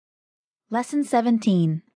Lesson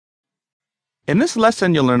 17. In this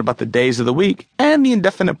lesson, you'll learn about the days of the week and the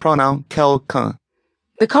indefinite pronoun quelqu'un.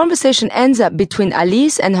 The conversation ends up between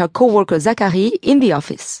Alice and her co-worker Zachary in the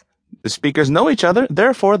office. The speakers know each other,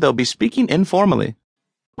 therefore they'll be speaking informally.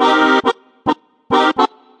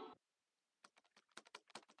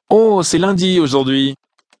 Oh, c'est lundi aujourd'hui.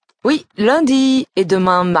 Oui, lundi, et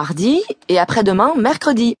demain mardi, et après-demain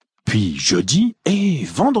mercredi. Puis jeudi et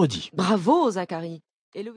vendredi. Bravo, Zachary.